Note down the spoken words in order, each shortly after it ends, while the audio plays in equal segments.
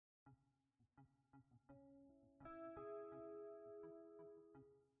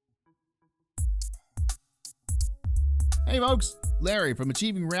Hey folks, Larry from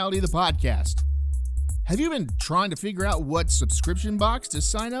Achieving Reality, the podcast. Have you been trying to figure out what subscription box to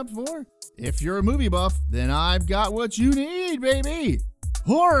sign up for? If you're a movie buff, then I've got what you need, baby!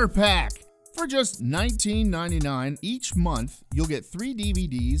 Horror Pack! For just $19.99 each month, you'll get 3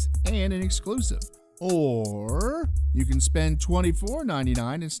 DVDs and an exclusive. Or you can spend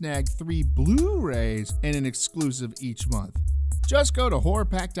 $24.99 and snag 3 Blu-rays and an exclusive each month. Just go to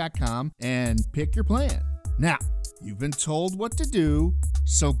horrorpack.com and pick your plan. Now, you've been told what to do,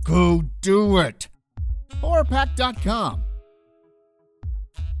 so go do it. horrorpack.com.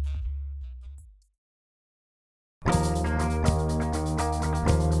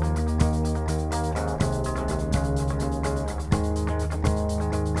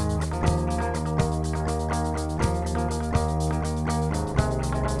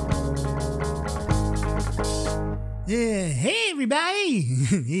 Hey everybody,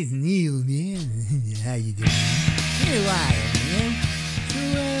 it's Neil, man. How you doing? Been a while, man. So,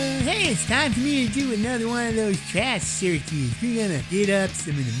 hey, it's time for me to do another one of those trash searches. We're gonna get up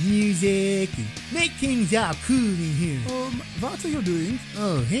some of the music and make things all cool in here. What are you doing?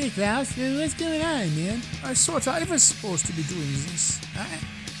 Oh, hey Klaus, what's going on, man? I thought I was supposed to be doing this.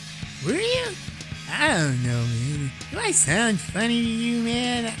 Were you? I don't know, man. Do I sound funny to you,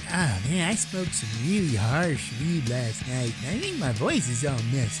 man? Oh, man, I smoked some really harsh weed last night, and I think my voice is all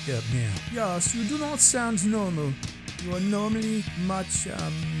messed up now. Yes, you do not sound normal. You are normally much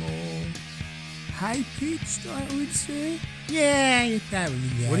more high-pitched, I would say. Yeah, you're probably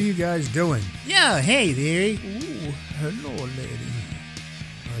right. What are you guys doing? Yo, hey, Larry. Ooh, hello, lady.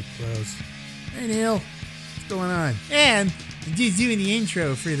 Hi, Klaus. Hey, Neil. What's going on? I'm just doing the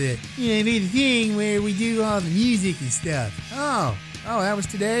intro for the thing where we do all the music and stuff. Oh, that was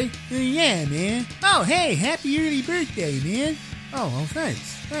today? Yeah, man. Oh, hey, happy early birthday, man. Oh, well,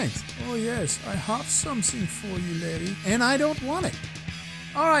 thanks. Oh, yes, I have something for you, lady, and I don't want it.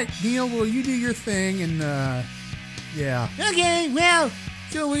 All right, Neil, well, you do your thing, and, yeah. Okay, well,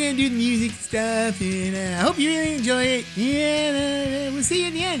 so we're going to do the music stuff, and I hope you really enjoy it, and we'll see you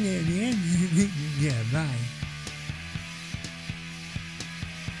at the end there, man. Yeah, bye.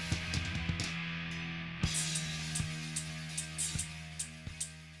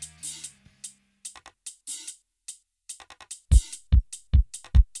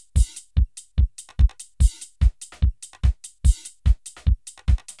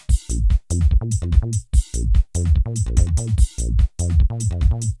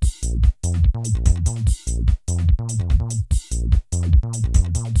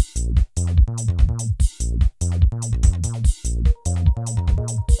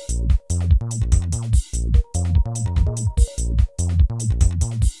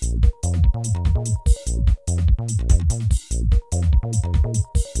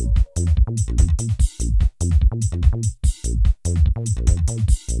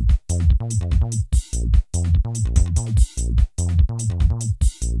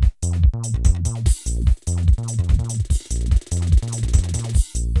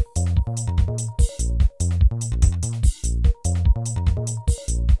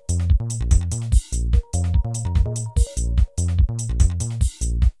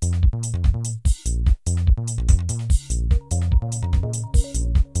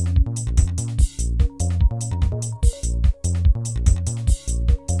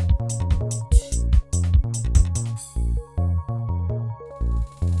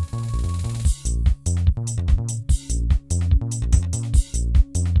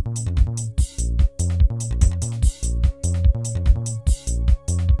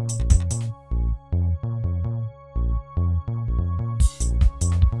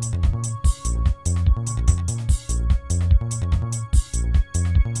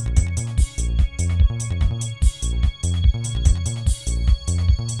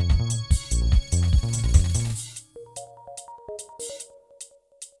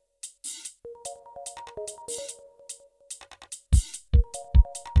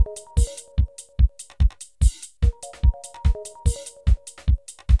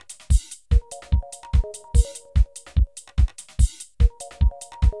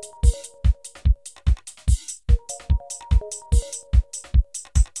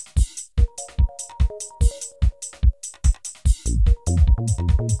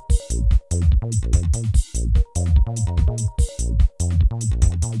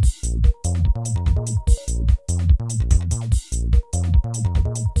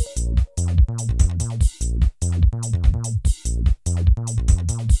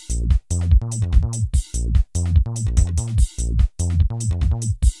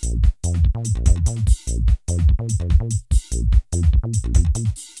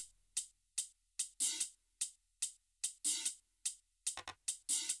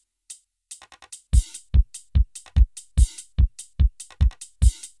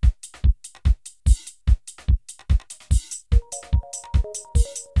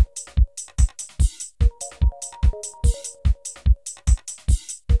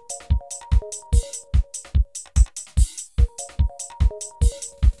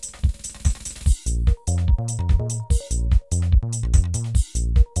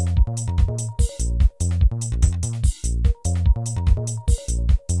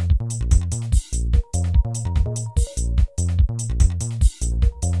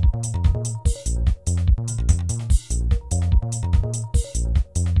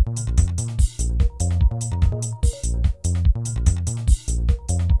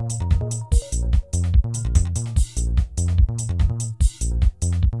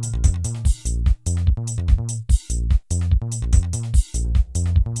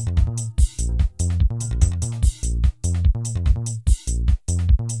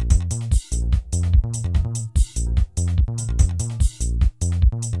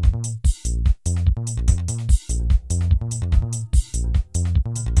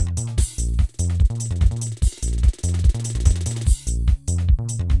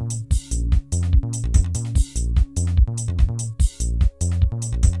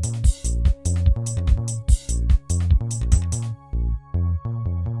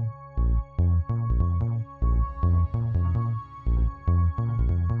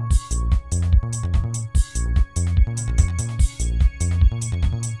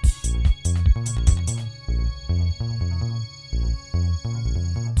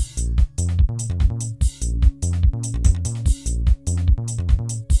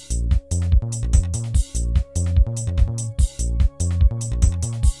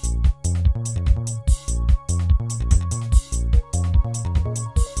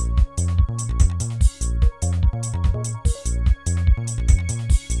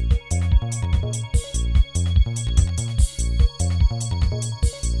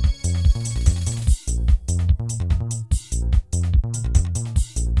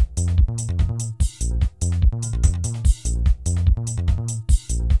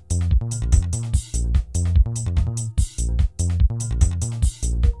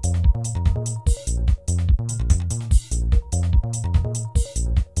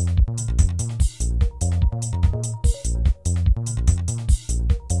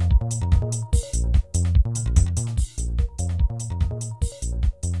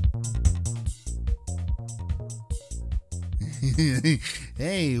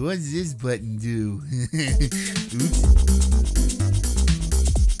 Hey, what's this button do? Oops.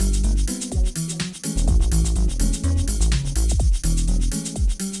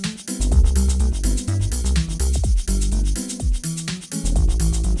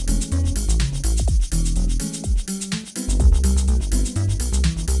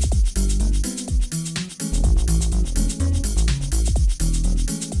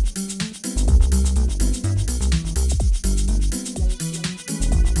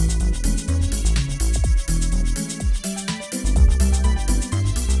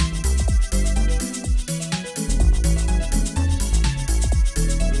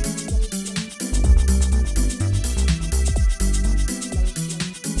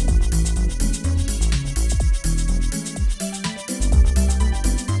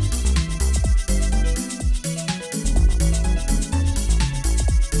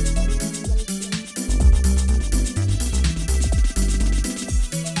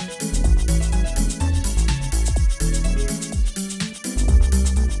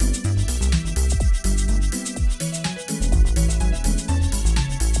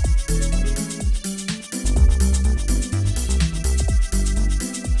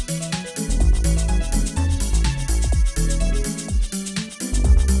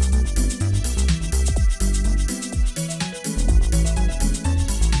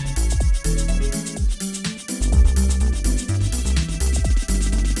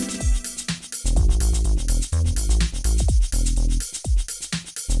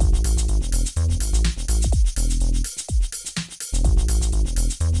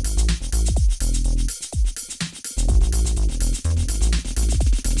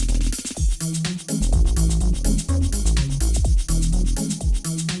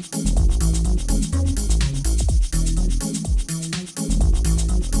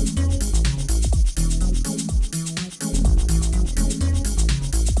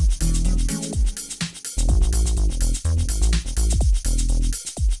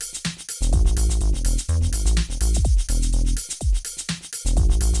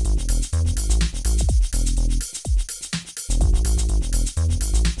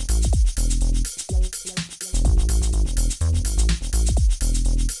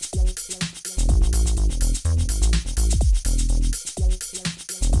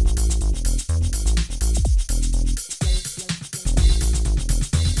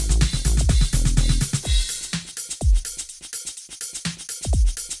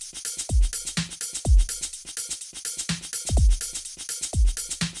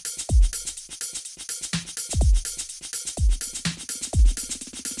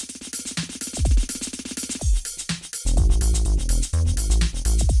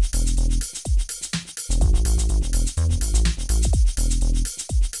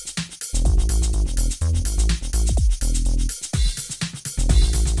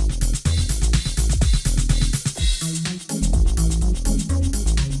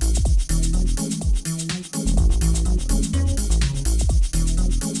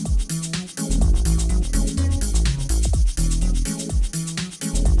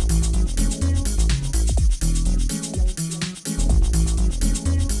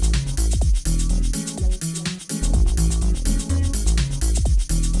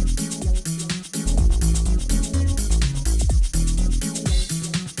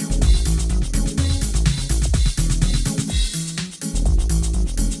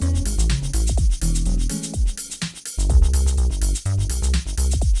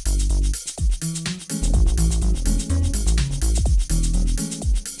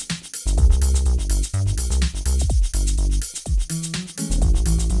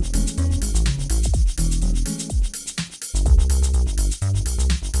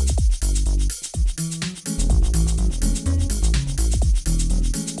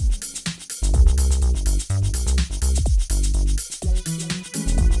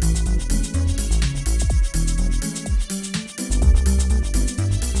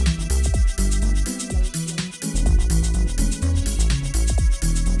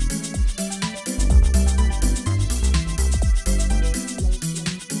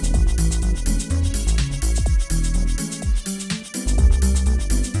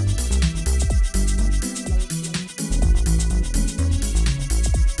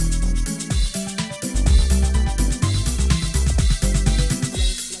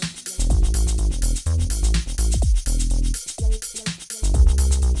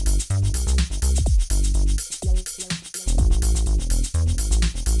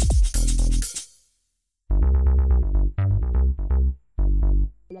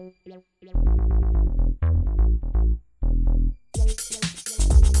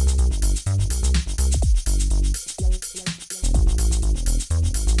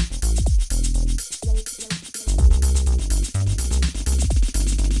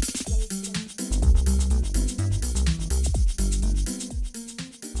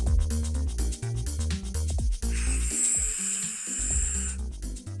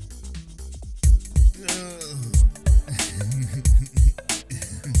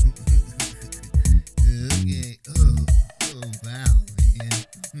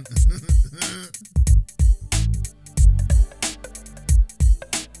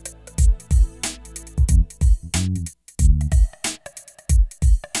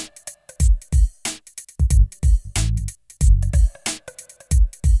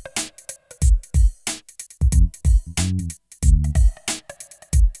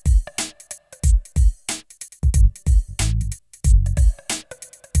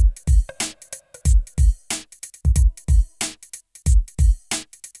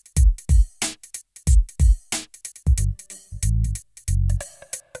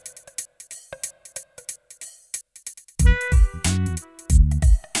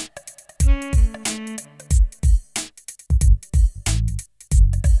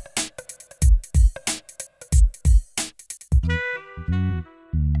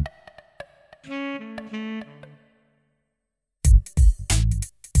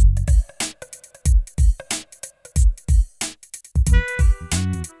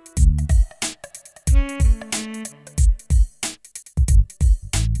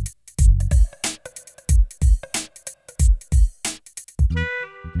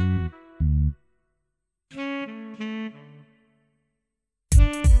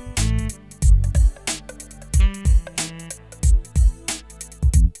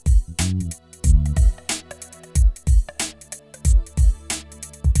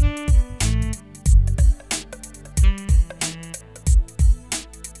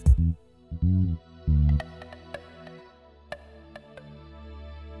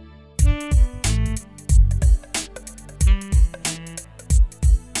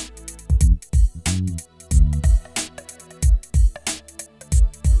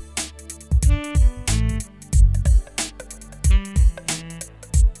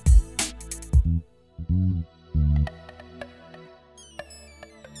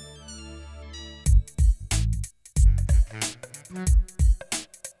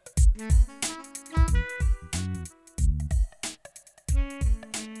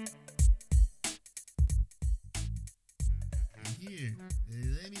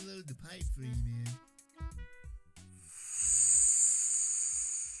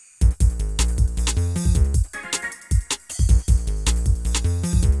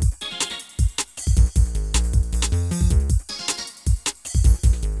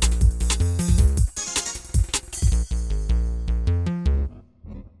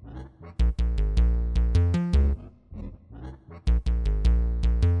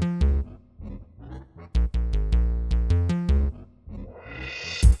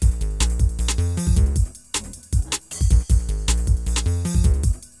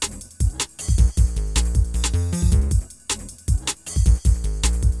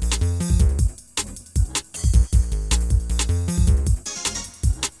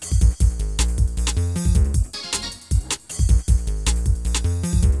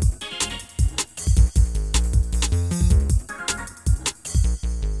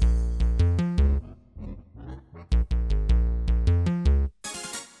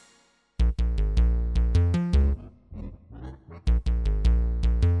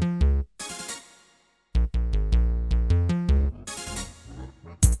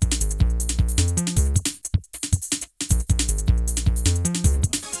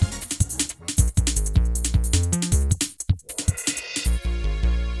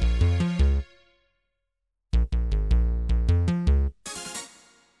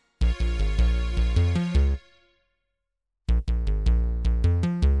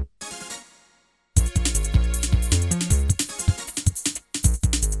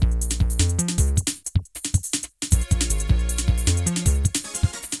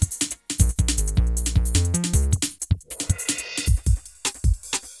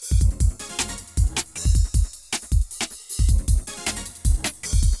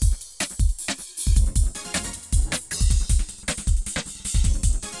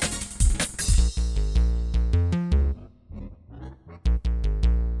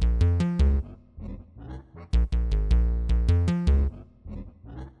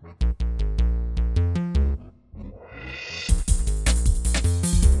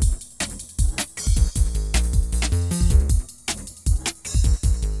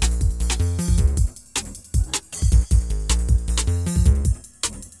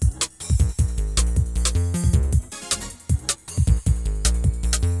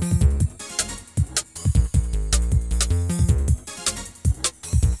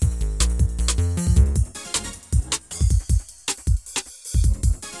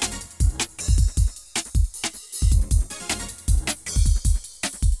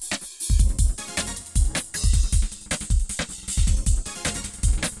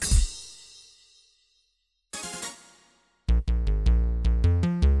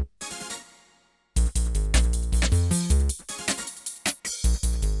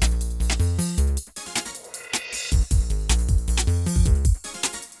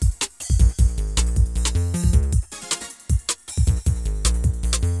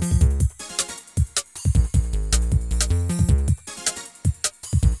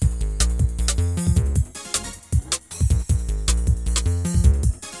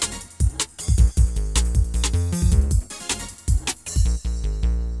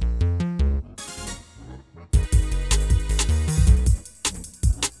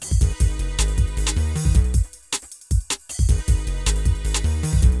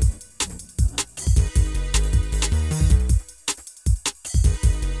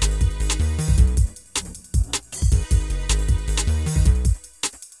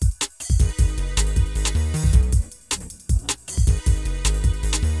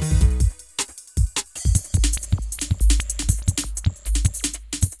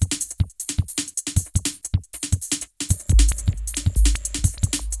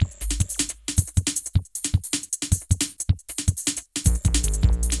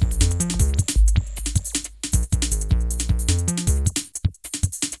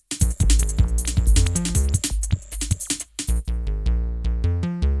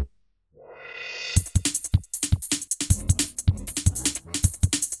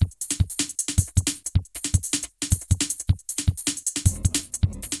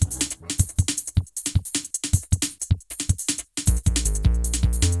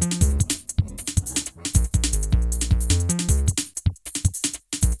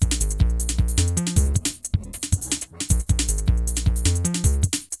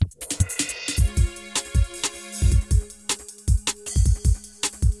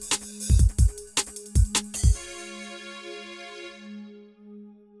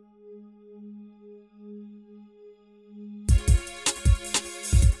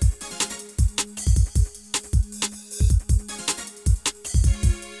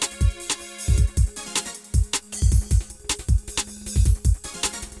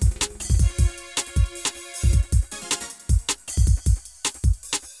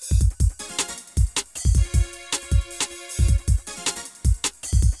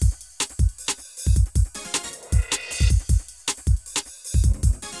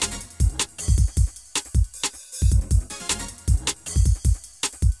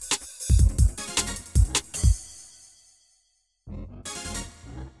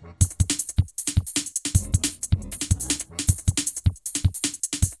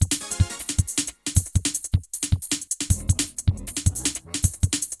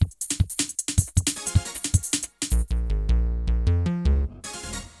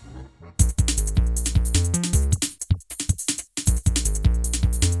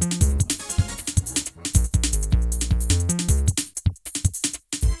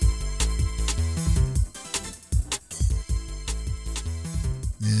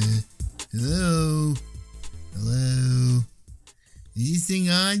 thing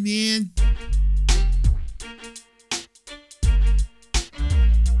on, man?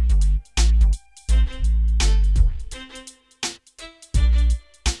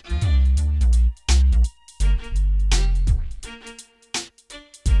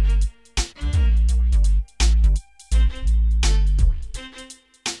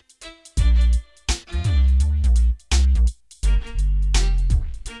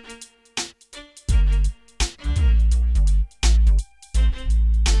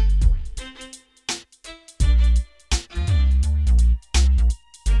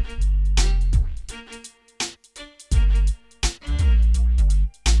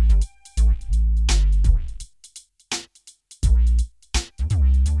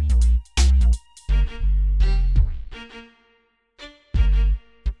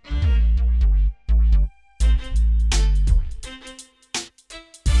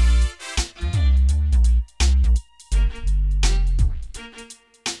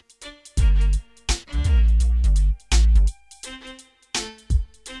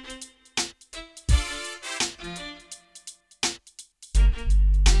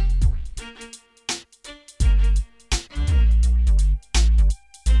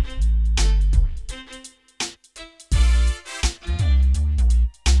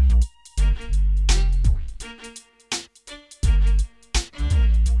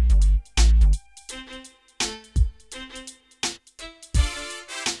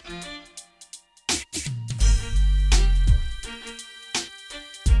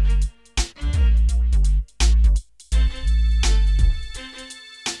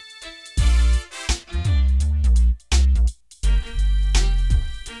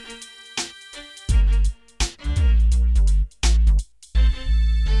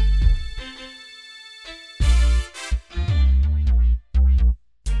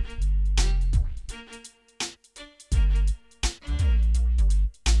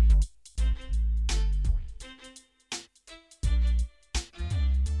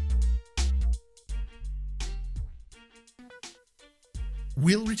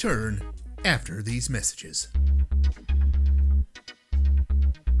 We'll return after these messages.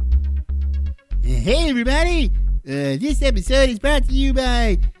 Hey, everybody! This episode is brought to you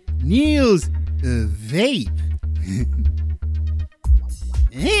by Neil's Vape.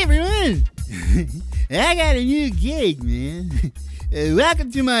 Hey, everyone! I got a new gig, man.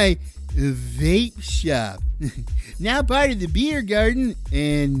 Welcome to my vape shop. Now part of the beer garden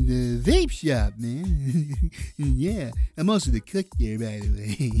and the vape shop, man. Yeah, I'm also the cook there, by the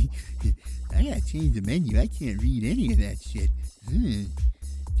way. I gotta change the menu. I can't read any of that shit.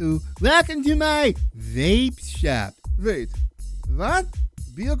 So, welcome to my vape shop. Wait, what?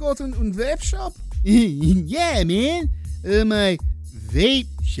 Biergarten und Vape Shop? Yeah, man. My vape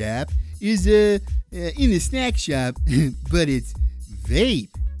shop is in the snack shop, but it's vape,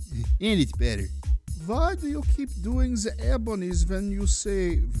 and it's better. Why do you keep doing the air bunnies when you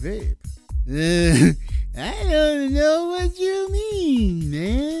say vape? I don't know what you mean,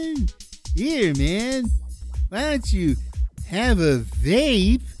 man. Here, man. Why don't you have a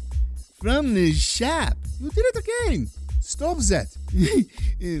vape from the shop? You did it again. Stop that.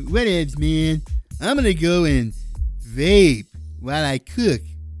 Whatevs, man. I'm gonna go and vape while I cook.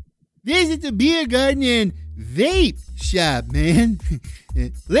 Visit the beer garden and vape shop, man.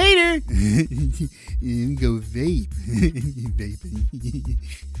 Later. Go vape. Vaping.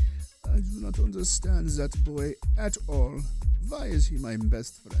 I do not understand that boy at all. Why is he my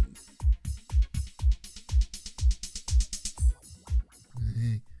best friend?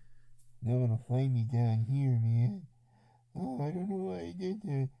 They're gonna find me down here, man. Oh, I don't know why I did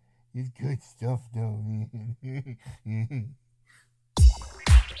that. It's good stuff, though, man.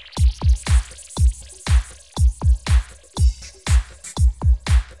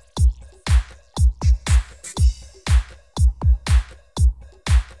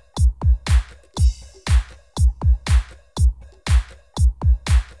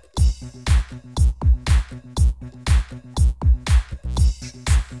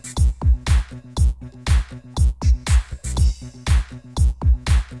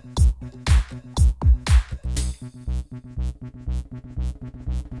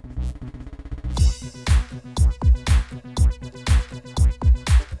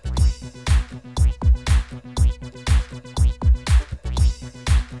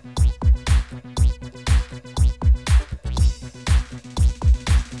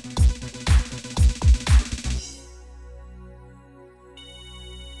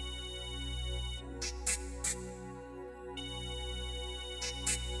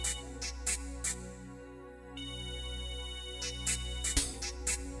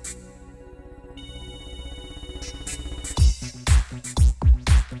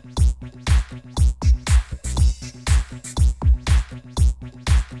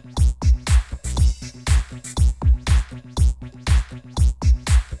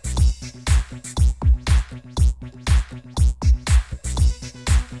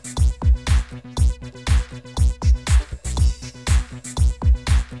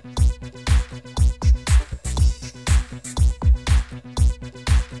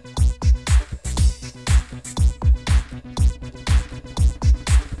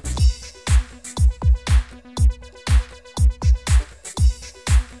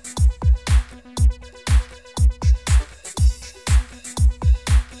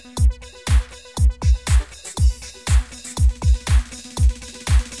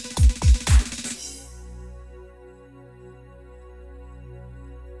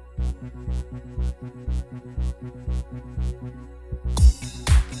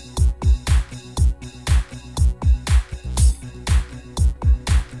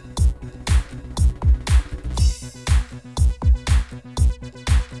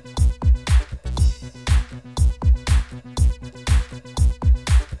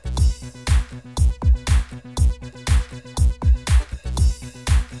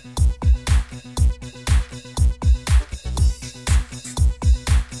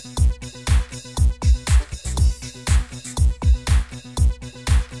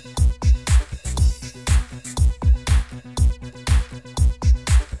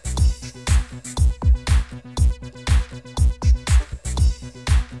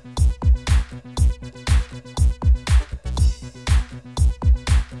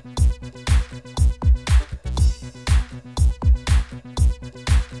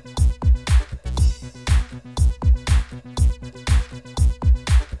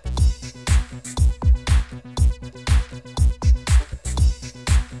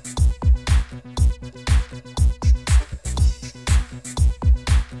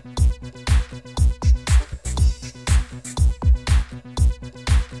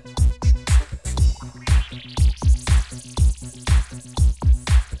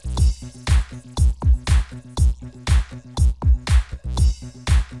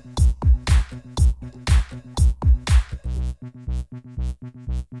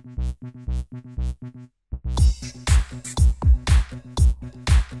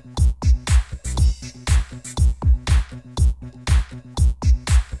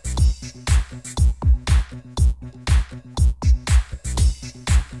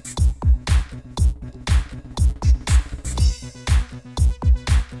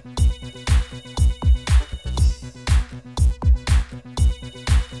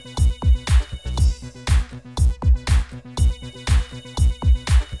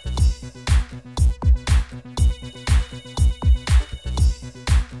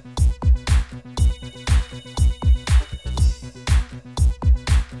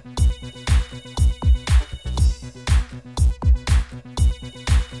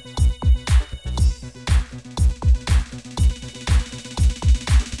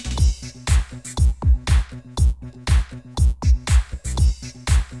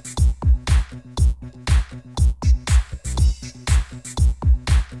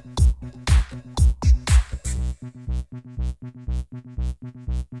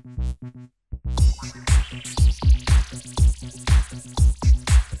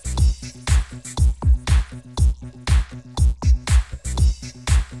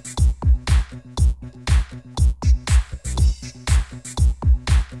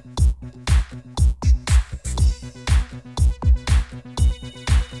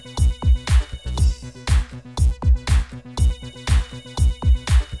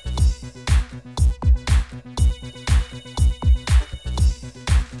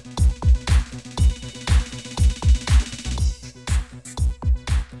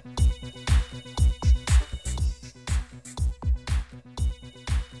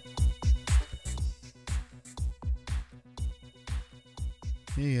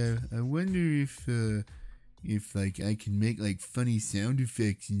 Hey, I wonder if like I can make like funny sound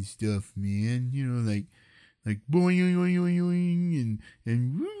effects and stuff, man. You know, like boing boing boing boing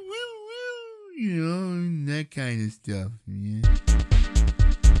and woo woo woo. You know, and that kind of stuff, man.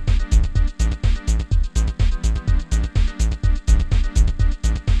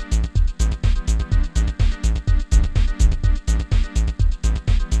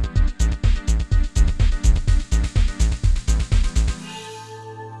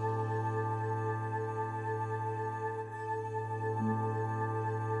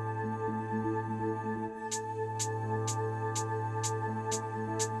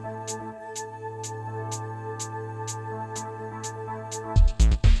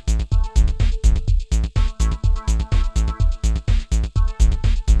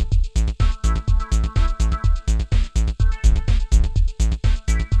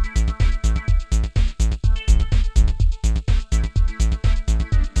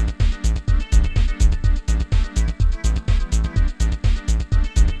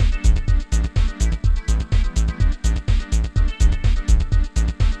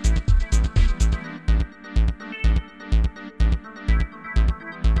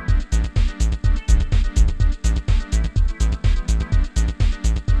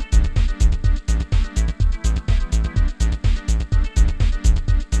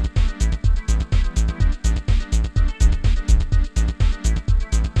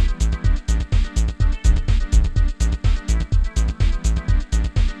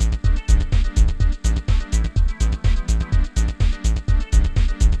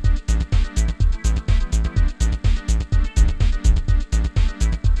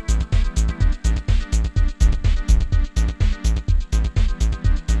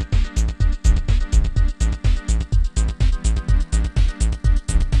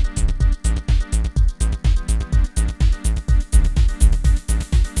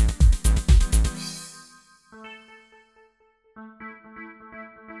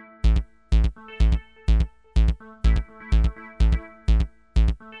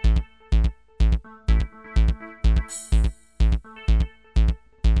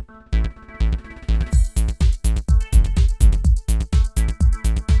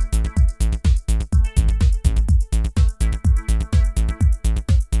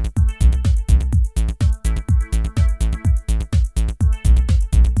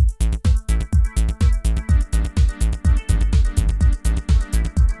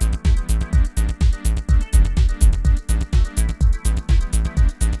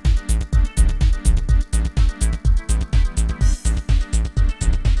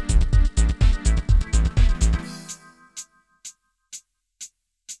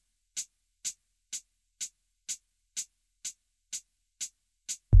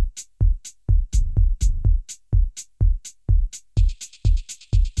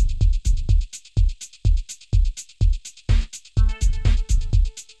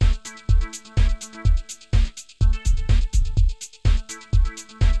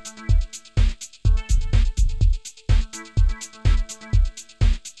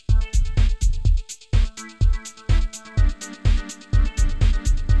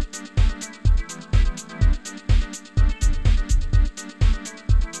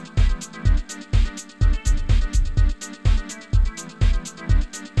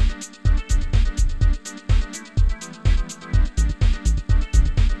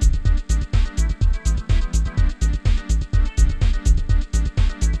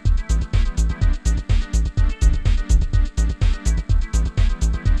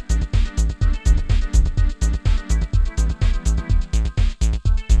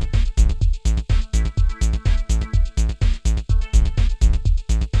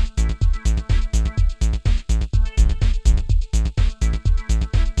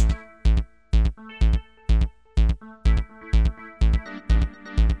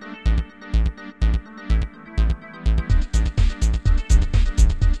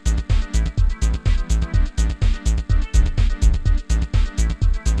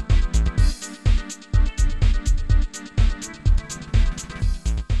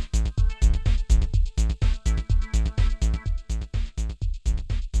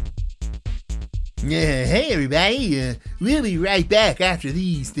 Hey everybody, we'll be right back after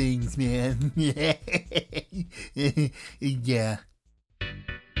these things, man. Yeah.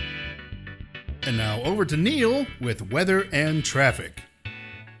 And now over to Neil with weather and traffic.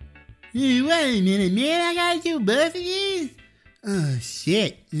 Hey, wait a minute, man. I gotta do both of these? Oh,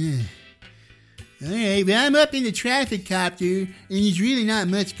 shit. Alright, well, I'm up in the traffic copter, and there's really not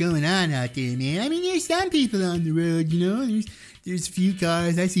much going on out there, man. I mean, there's some people on the road, you know. There's a few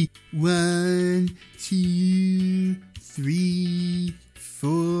cars. I see 1, 2, 3,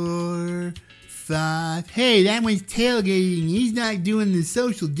 4, 5. Hey, that one's tailgating. He's not doing the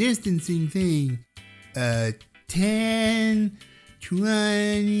social distancing thing. 10,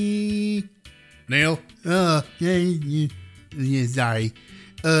 20. Neil? Oh, yeah, sorry.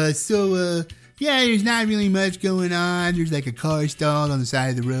 Yeah, there's not really much going on. There's like a car stalled on the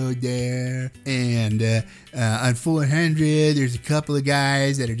side of the road there. And on 400, there's a couple of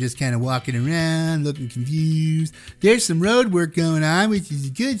guys that are just kind of walking around, looking confused. There's some road work going on, which is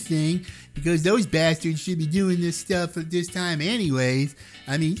a good thing, because those bastards should be doing this stuff at this time anyways.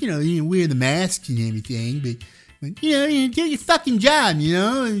 I mean, you wear the masks and everything, but do your fucking job,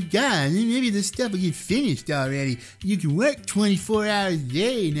 God, maybe this stuff will get finished already. You can work 24 hours a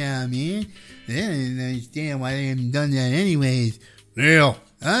day now, man. I don't understand why they haven't done that anyways. Neil.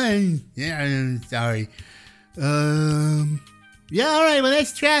 I'm sorry. Yeah, alright, well,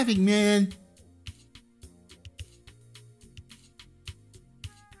 that's traffic, man.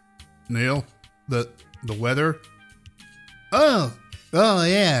 Neil, the weather? Oh,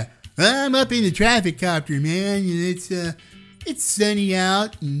 yeah. I'm up in the traffic copter, man, and it's sunny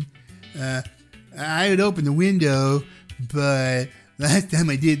out, and I would open the window, but last time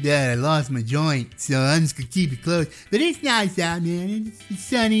I did that, I lost my joint, so I'm just gonna keep it closed. But it's nice out, man. It's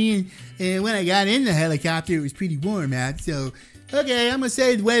sunny, and when I got in the helicopter, it was pretty warm out, so okay, I'm gonna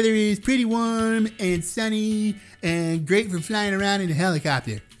say the weather is pretty warm and sunny and great for flying around in a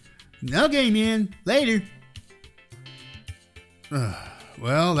helicopter. Okay, man, later.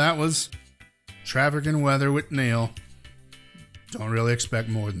 Well, that was traffic and weather with Neil. Don't really expect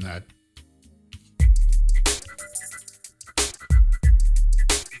more than that.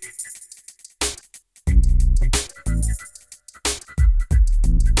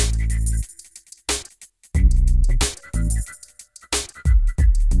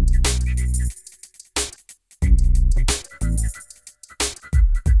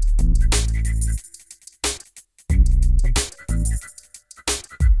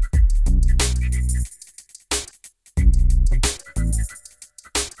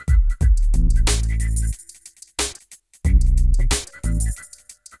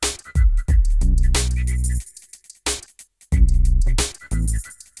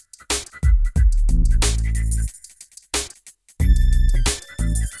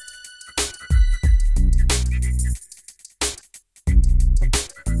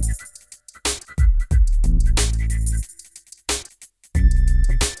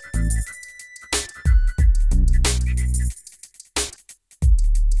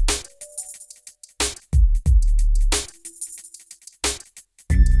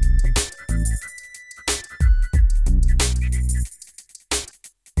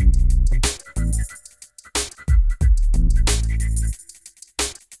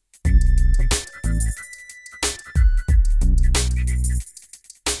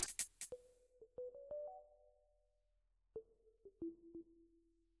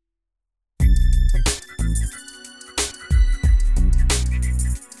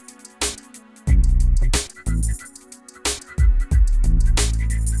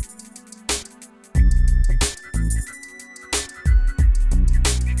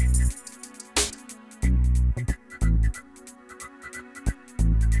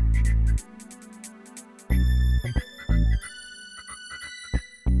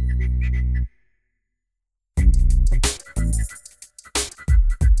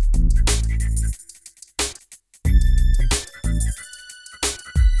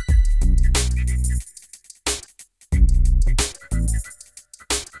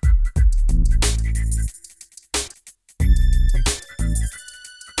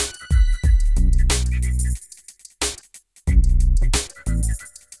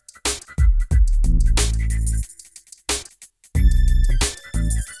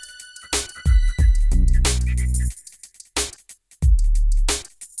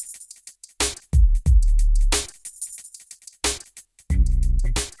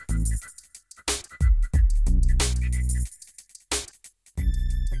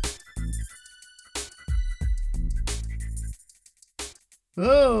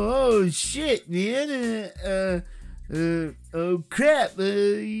 Oh shit, man. Oh crap.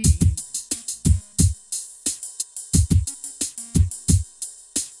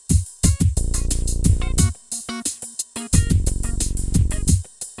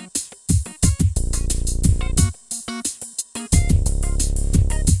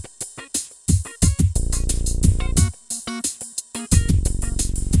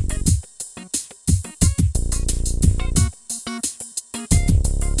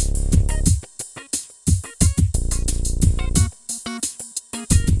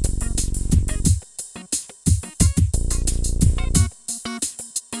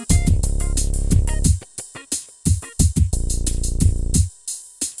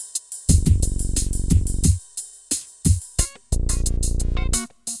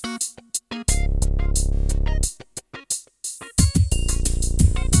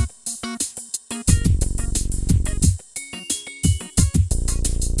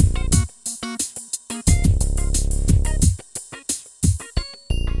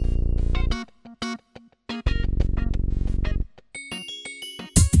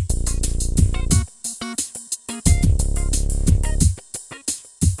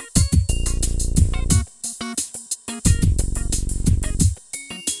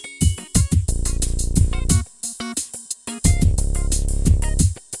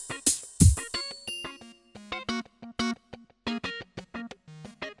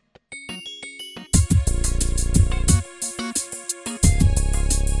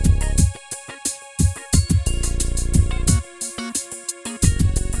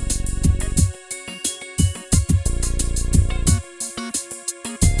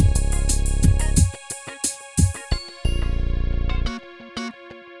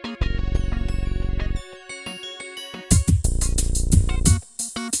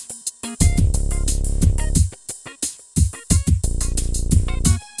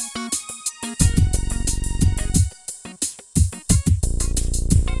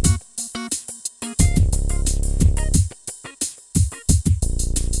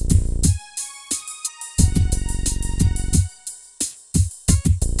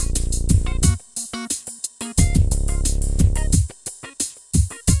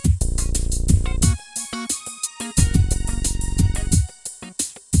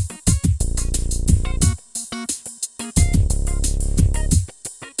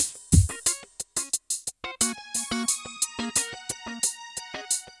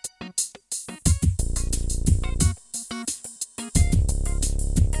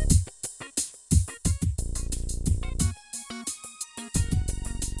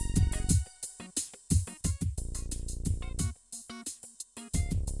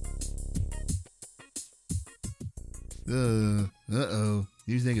 Uh-oh.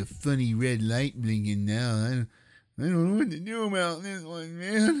 There's like a funny red light blinking now. I don't know what to do about this one,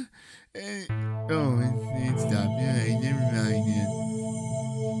 man. It stopped. All right, never mind then.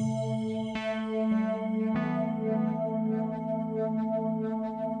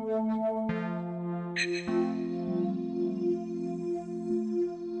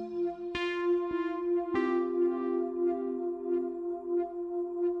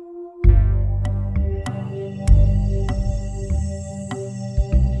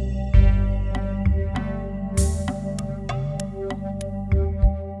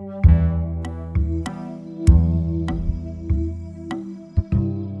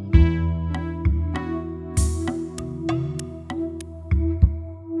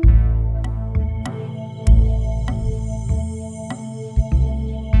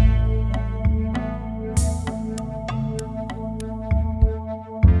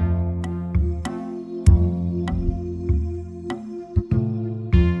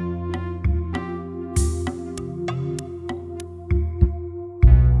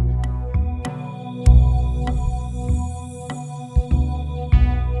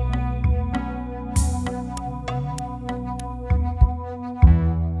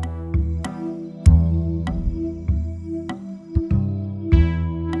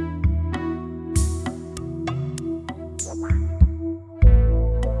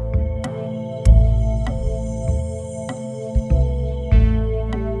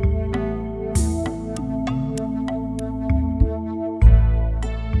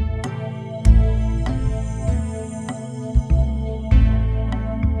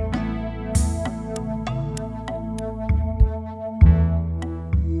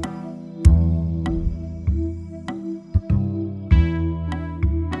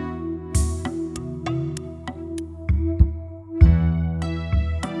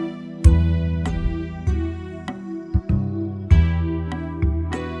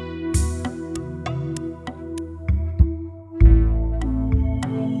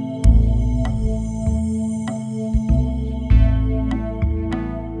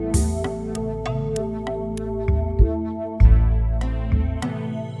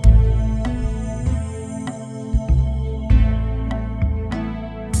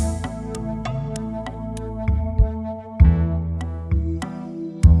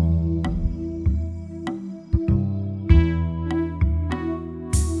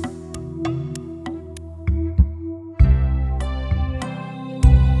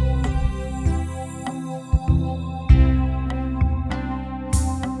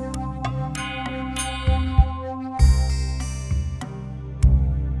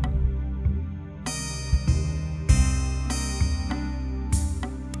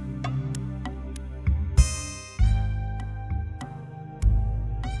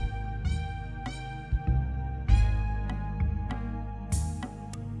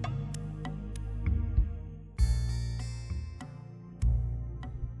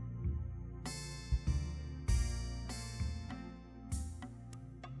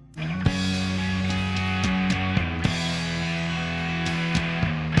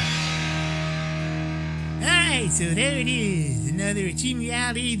 So there it is, another Achieving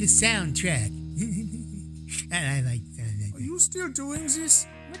Reality, the soundtrack. I like that. Are you still doing this?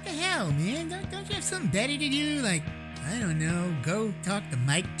 What the hell, man? Don't you have something better to do? Like, I don't know, go talk to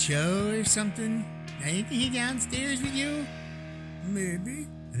Mike Cho or something? Ain't he downstairs with you? Maybe.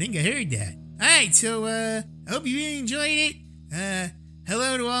 I think I heard that. Alright, so, I hope you really enjoyed it.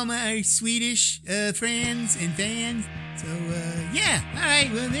 Hello to all my Swedish, friends and fans. So, yeah,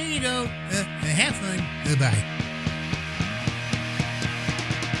 alright, well, there you go. Have fun. Bye.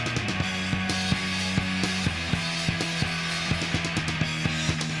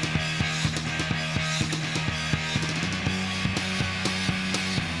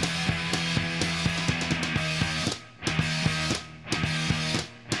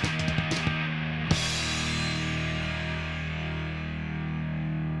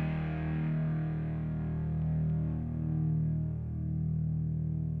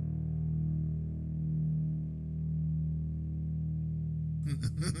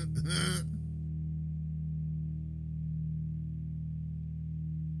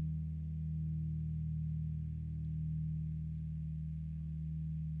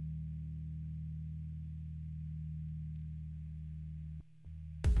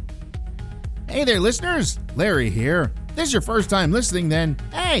 Hey there, listeners. Larry here. If this is your first time listening, then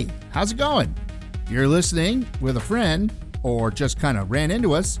hey, how's it going? You're listening with a friend or just kind of ran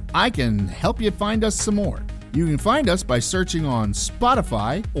into us, I can help you find us some more. You can find us by searching on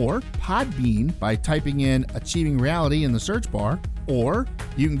Spotify or Podbean by typing in Achieving Reality in the search bar, or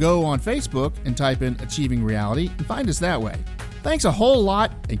you can go on Facebook and type in Achieving Reality and find us that way. Thanks a whole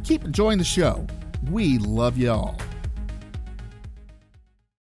lot and keep enjoying the show. We love you all.